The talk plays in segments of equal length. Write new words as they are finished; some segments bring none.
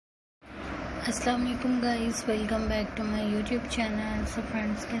अस्सलाम वालेकुम guys, welcome back to my YouTube channel. So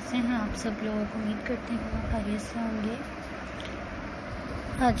friends, कैसे हैं आप सब लोग? उम्मीद करते हैं खैरियत से होंगे।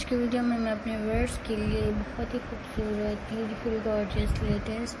 आज के वीडियो में मैं अपने व्यूअर्स के लिए बहुत ही खूबसूरत, beautiful, gorgeous,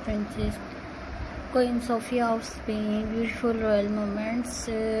 latest princess queen Sophia of Spain, beautiful royal moments,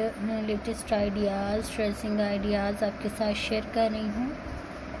 latest ideas, dressing ideas आपके साथ शेयर कर रही हूँ।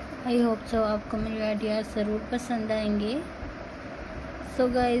 आई होप सो आपको मेरे आइडियाज़ ज़रूर पसंद आएंगे। सो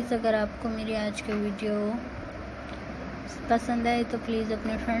गाइस, अगर आपको मेरी आज के वीडियो पसंद आए तो प्लीज़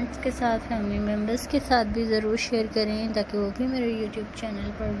अपने फ्रेंड्स के साथ, फैमिली मेम्बर्स के साथ भी ज़रूर शेयर करें, ताकि वो भी मेरे यूट्यूब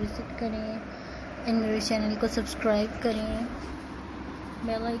चैनल पर विज़िट करें एंड मेरे चैनल को सब्सक्राइब करें,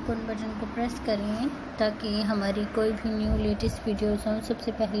 बेल आइकन बटन को प्रेस करें ताकि हमारी कोई भी न्यू लेटेस्ट वीडियोस हों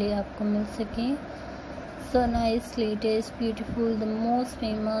सबसे पहले आपको मिल सकें। So nice, latest, beautiful, the most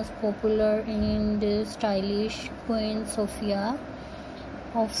famous, popular and stylish Queen Sofia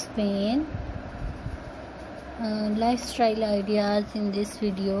of Spain. Lifestyle ideas in this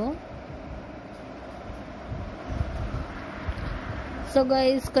video. So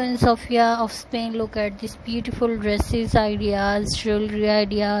guys, Queen Sofia of Spain, look at these beautiful dresses ideas, jewelry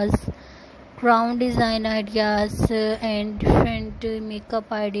ideas, crown design ideas, and different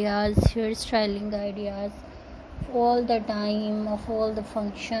makeup ideas, hairstyling ideas, all the time of all the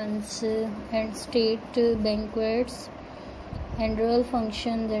functions and state banquets and royal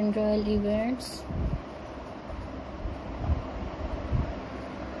functions and royal events.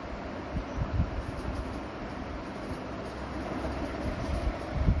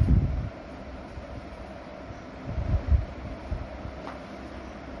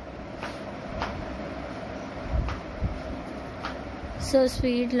 So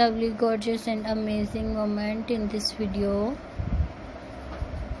sweet, lovely, gorgeous and amazing moment in this video.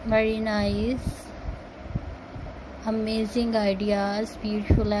 Very nice, amazing ideas,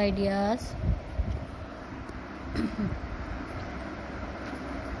 beautiful ideas.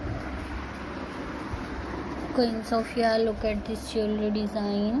 Queen Sofia, look at this jewelry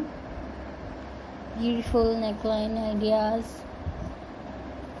design, beautiful neckline ideas,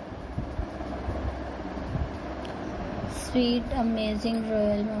 sweet, amazing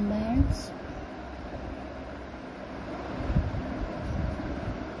royal moments.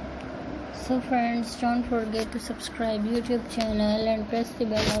 So friends, don't forget to subscribe YouTube channel and press the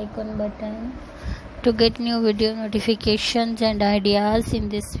bell icon button to get new video notifications and ideas in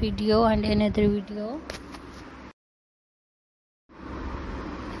this video and another video.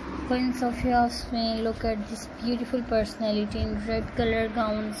 Queen Sofia of Spain, look at this beautiful personality in red color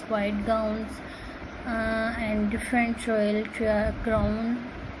gowns, white gowns, and different royal crown,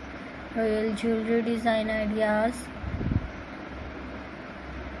 royal jewelry design ideas.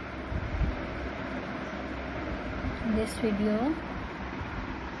 In this video,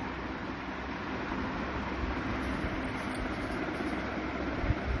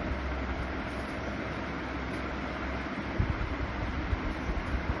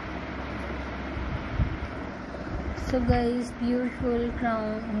 so guys, beautiful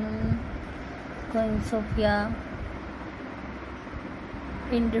crown Queen Sofia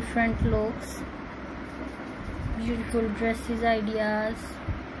in different looks, beautiful dresses ideas,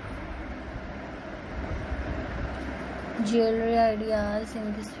 jewelry ideas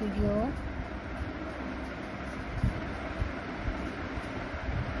in this video.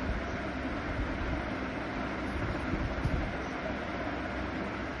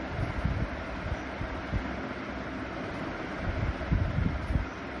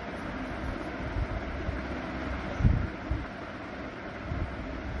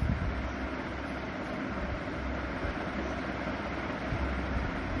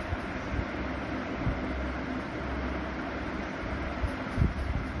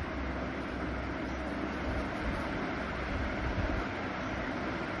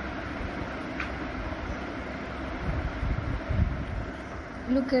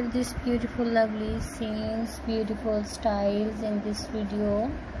 Look at this beautiful, lovely scenes, beautiful styles in this video.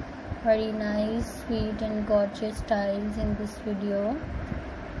 Very nice, sweet and gorgeous styles in this video.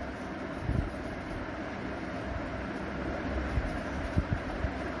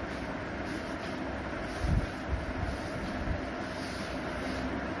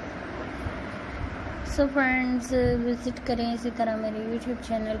 So friends, visit करें इसी तरह मेरे YouTube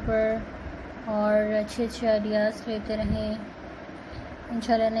channel पर और अच्छे अच्छे ideas लेते रहें।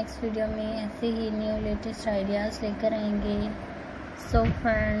 इंशाल्लाह नेक्स्ट वीडियो में ऐसे ही न्यू लेटेस्ट आइडियाज़ लेकर आएंगे। So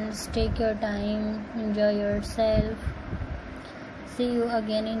friends, take your time, enjoy yourself, C you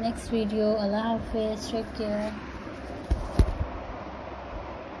again in next video. अल्लाह हाफिज़, टेक केयर।